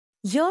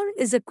Here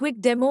is a quick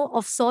demo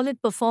of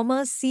Solid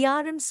Performer's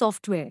CRM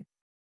software.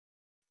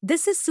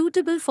 This is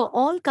suitable for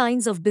all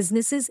kinds of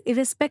businesses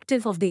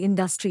irrespective of the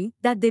industry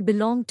that they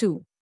belong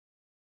to.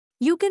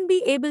 You can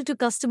be able to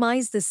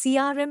customize the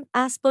CRM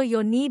as per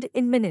your need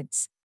in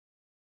minutes.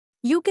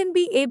 You can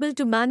be able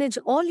to manage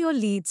all your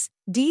leads,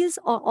 deals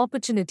or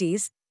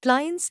opportunities,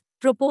 clients,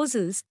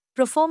 proposals,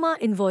 Proforma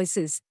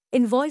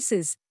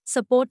invoices,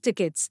 support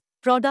tickets,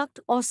 product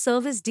or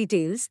service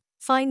details,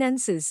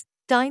 finances,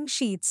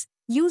 timesheets,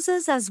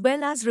 users as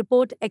well as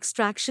report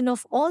extraction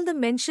of all the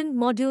mentioned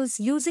modules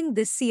using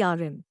this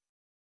CRM.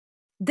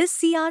 This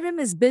CRM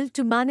is built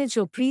to manage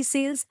your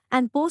pre-sales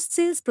and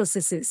post-sales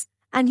processes,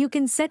 and you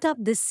can set up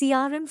this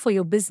CRM for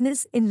your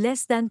business in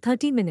less than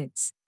 30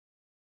 minutes.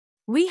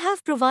 We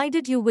have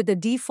provided you with a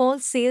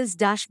default sales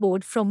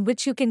dashboard from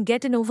which you can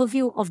get an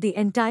overview of the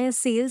entire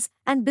sales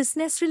and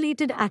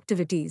business-related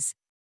activities.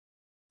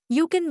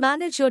 You can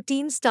manage your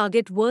team's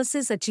target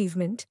versus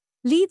achievement,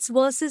 leads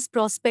versus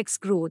prospects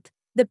growth,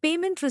 the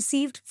payment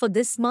received for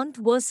this month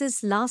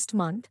versus last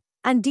month,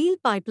 and deal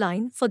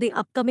pipeline for the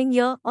upcoming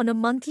year on a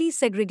monthly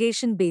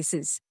segregation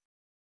basis.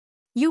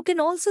 You can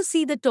also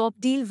see the top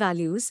deal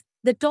values,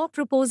 the top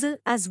proposal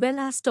as well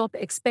as top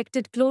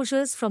expected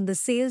closures from the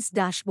sales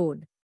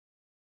dashboard.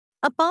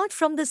 Apart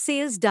from the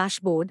sales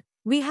dashboard,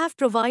 we have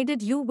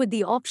provided you with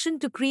the option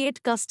to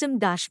create custom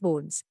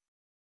dashboards.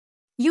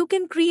 You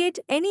can create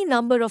any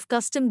number of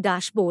custom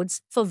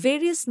dashboards for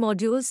various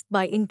modules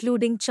by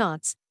including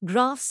charts,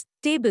 graphs,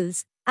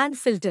 tables, and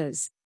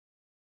filters.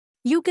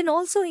 You can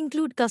also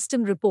include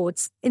custom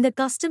reports in the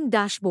custom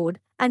dashboard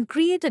and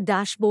create a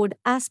dashboard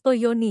as per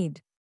your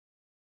need.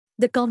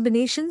 The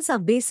combinations are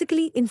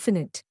basically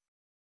infinite.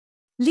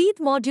 Lead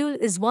module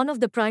is one of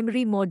the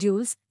primary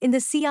modules in the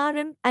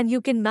CRM, and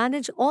you can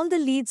manage all the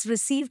leads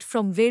received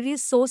from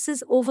various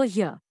sources over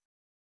here.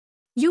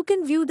 You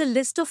can view the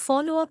list of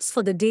follow-ups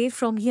for the day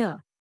from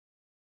here.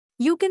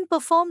 You can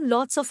perform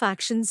lots of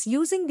actions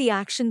using the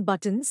action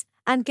buttons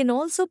and can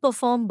also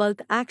perform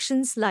bulk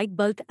actions like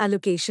bulk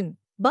allocation,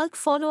 bulk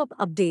follow-up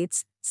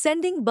updates,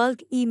 sending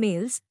bulk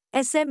emails,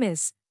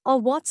 SMS, or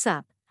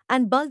WhatsApp,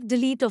 and bulk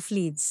delete of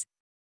leads.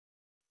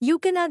 You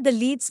can add the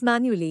leads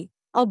manually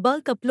or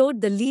bulk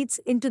upload the leads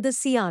into the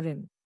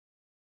CRM.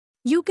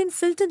 You can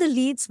filter the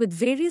leads with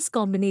various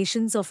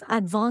combinations of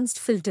advanced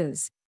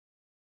filters.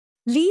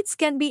 Leads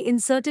can be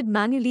inserted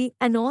manually,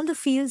 and all the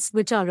fields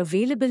which are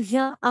available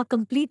here are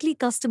completely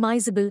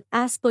customizable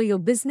as per your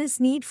business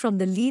need from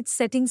the leads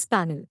settings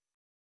panel.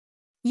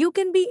 You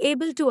can be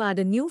able to add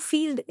a new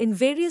field in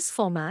various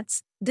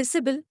formats,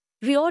 disable,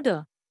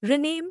 reorder,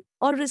 rename,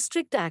 or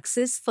restrict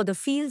access for the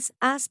fields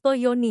as per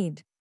your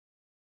need.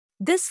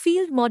 This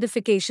field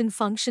modification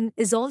function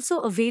is also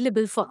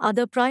available for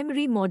other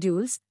primary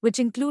modules which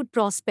include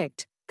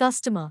prospect,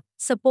 customer,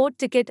 support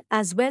ticket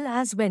as well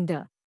as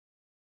vendor.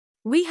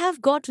 We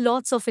have got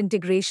lots of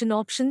integration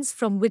options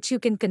from which you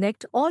can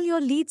connect all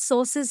your lead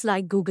sources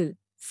like Google,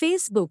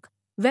 Facebook,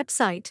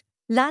 website,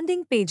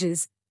 landing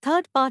pages,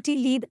 third-party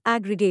lead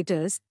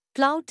aggregators,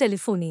 cloud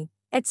telephony,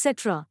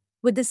 etc.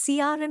 with the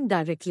CRM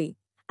directly,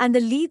 and the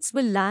leads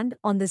will land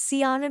on the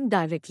CRM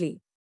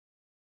directly.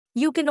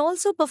 You can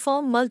also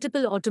perform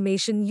multiple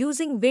automation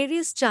using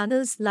various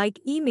channels like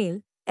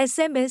email,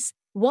 SMS,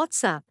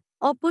 WhatsApp,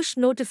 or push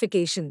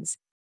notifications.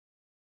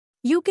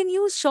 You can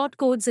use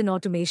shortcodes in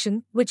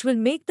automation, which will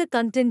make the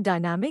content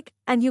dynamic,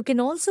 and you can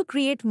also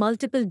create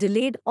multiple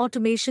delayed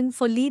automation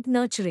for lead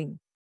nurturing.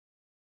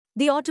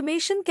 The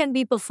automation can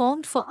be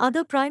performed for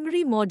other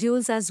primary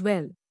modules as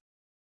well.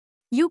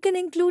 You can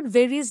include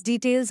various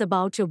details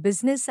about your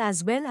business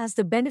as well as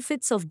the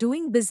benefits of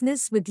doing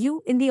business with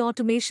you in the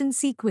automation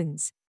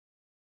sequence.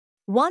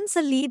 Once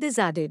a lead is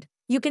added,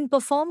 you can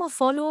perform a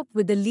follow-up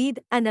with the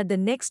lead and at the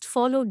next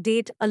follow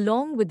date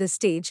along with the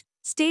stage,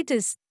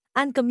 status,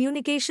 and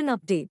communication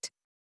update.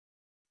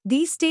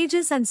 These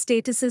stages and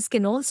statuses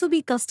can also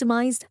be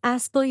customized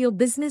as per your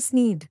business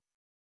need.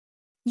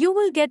 You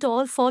will get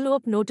all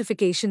follow-up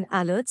notification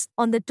alerts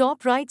on the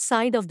top right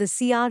side of the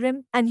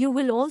CRM, and you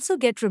will also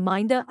get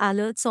reminder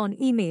alerts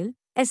on email,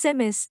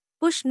 SMS,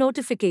 push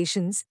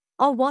notifications,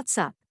 or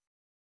WhatsApp.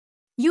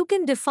 You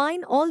can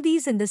define all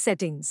these in the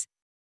settings.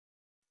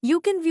 You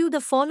can view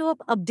the follow-up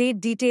update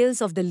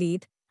details of the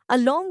lead,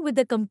 along with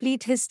the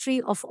complete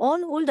history of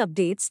all old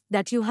updates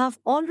that you have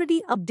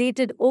already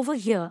updated over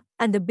here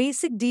and the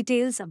basic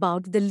details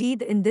about the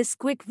lead in this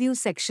quick view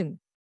section.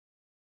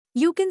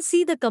 You can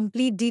see the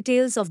complete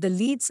details of the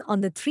leads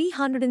on the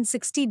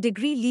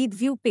 360-degree lead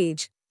view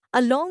page,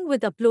 along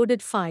with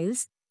uploaded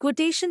files,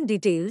 quotation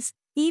details,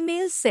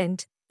 emails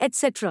sent,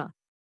 etc.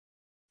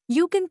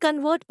 You can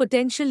convert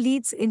potential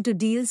leads into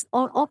deals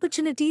or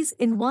opportunities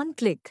in one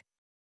click.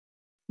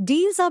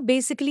 Deals are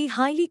basically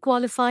highly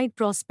qualified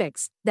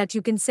prospects that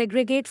you can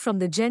segregate from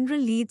the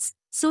general leads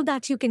so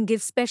that you can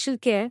give special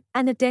care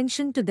and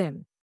attention to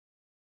them.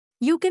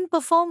 You can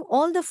perform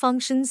all the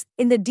functions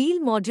in the deal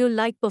module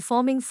like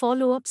performing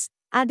follow-ups,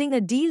 adding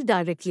a deal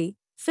directly,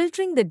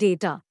 filtering the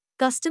data,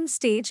 custom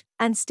stage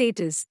and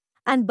status,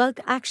 and bulk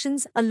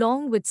actions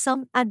along with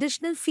some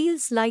additional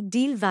fields like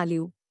deal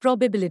value,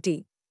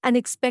 probability, and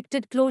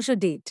expected closure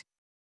date.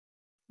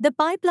 The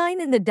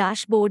pipeline in the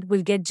dashboard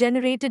will get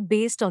generated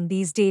based on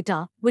these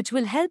data, which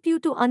will help you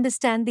to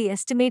understand the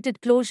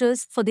estimated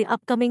closures for the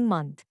upcoming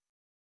month.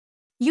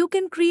 You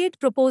can create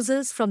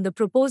proposals from the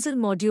proposal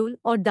module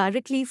or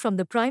directly from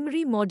the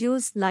primary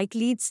modules like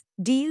leads,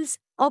 deals,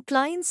 or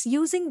clients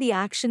using the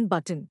action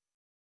button.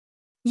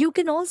 You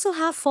can also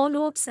have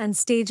follow-ups and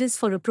stages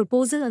for a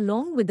proposal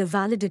along with the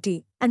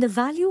validity and the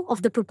value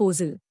of the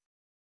proposal.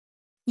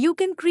 You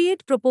can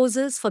create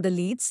proposals for the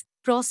leads,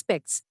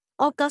 prospects,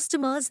 or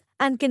customers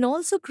and can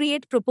also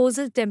create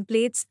proposal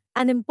templates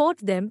and import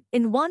them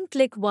in one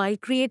click while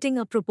creating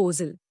a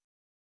proposal.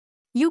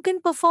 You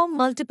can perform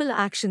multiple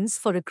actions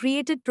for a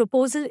created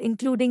proposal,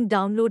 including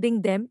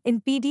downloading them in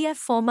PDF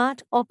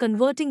format or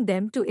converting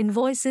them to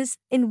invoices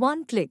in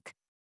one click.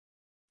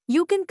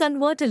 You can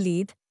convert a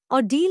lead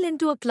or deal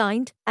into a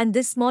client, and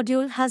this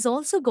module has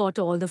also got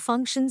all the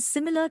functions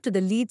similar to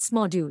the leads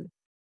module.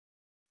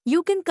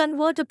 You can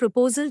convert a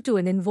proposal to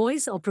an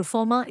invoice or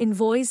Proforma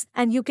invoice,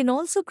 and you can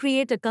also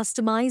create a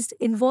customized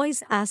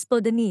invoice as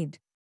per the need.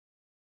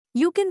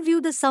 You can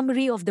view the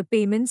summary of the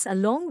payments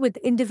along with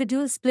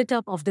individual split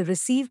up of the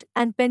received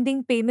and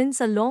pending payments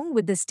along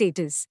with the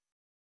status.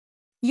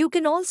 You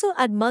can also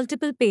add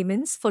multiple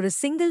payments for a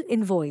single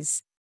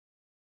invoice.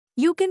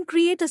 You can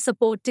create a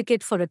support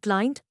ticket for a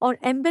client or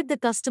embed the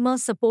customer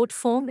support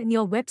form in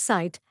your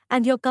website,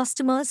 and your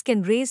customers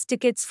can raise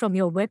tickets from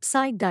your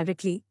website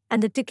directly,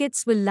 and the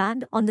tickets will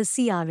land on the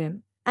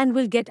CRM and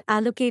will get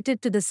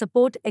allocated to the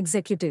support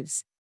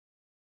executives.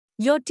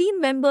 Your team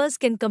members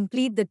can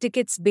complete the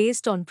tickets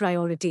based on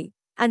priority,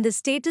 and the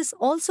status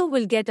also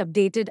will get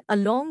updated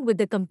along with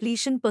the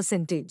completion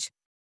percentage.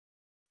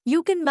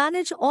 You can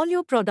manage all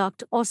your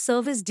product or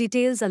service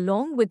details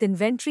along with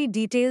inventory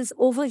details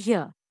over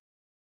here.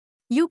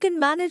 You can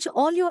manage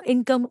all your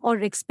income or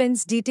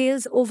expense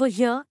details over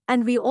here,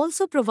 and we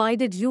also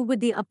provided you with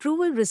the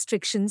approval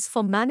restrictions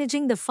for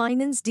managing the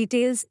finance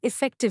details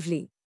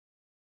effectively.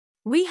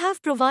 We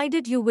have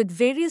provided you with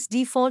various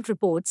default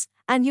reports,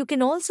 and you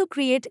can also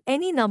create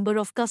any number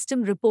of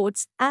custom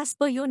reports as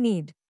per your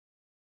need.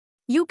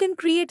 You can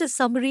create a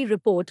summary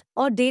report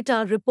or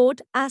data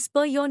report as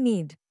per your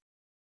need.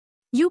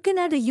 You can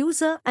add a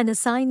user and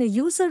assign a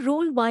user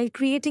role while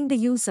creating the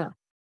user.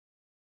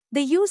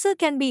 The user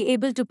can be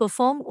able to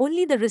perform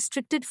only the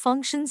restricted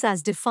functions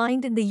as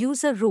defined in the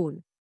user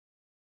role.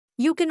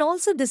 You can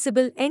also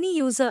disable any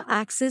user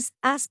access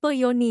as per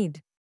your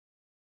need.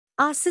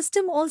 Our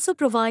system also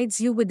provides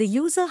you with the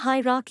user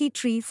hierarchy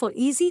tree for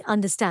easy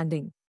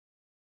understanding.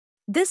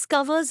 This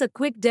covers a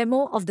quick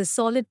demo of the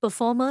Solid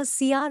Performer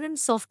CRM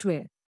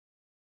software.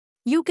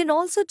 You can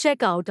also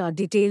check out our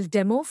detailed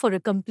demo for a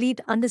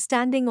complete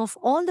understanding of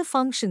all the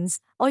functions,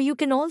 or you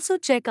can also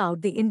check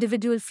out the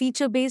individual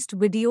feature-based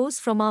videos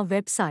from our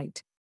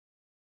website.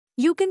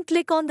 You can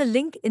click on the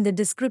link in the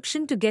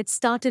description to get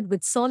started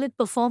with Solid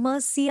Performer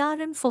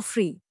CRM for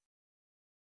free.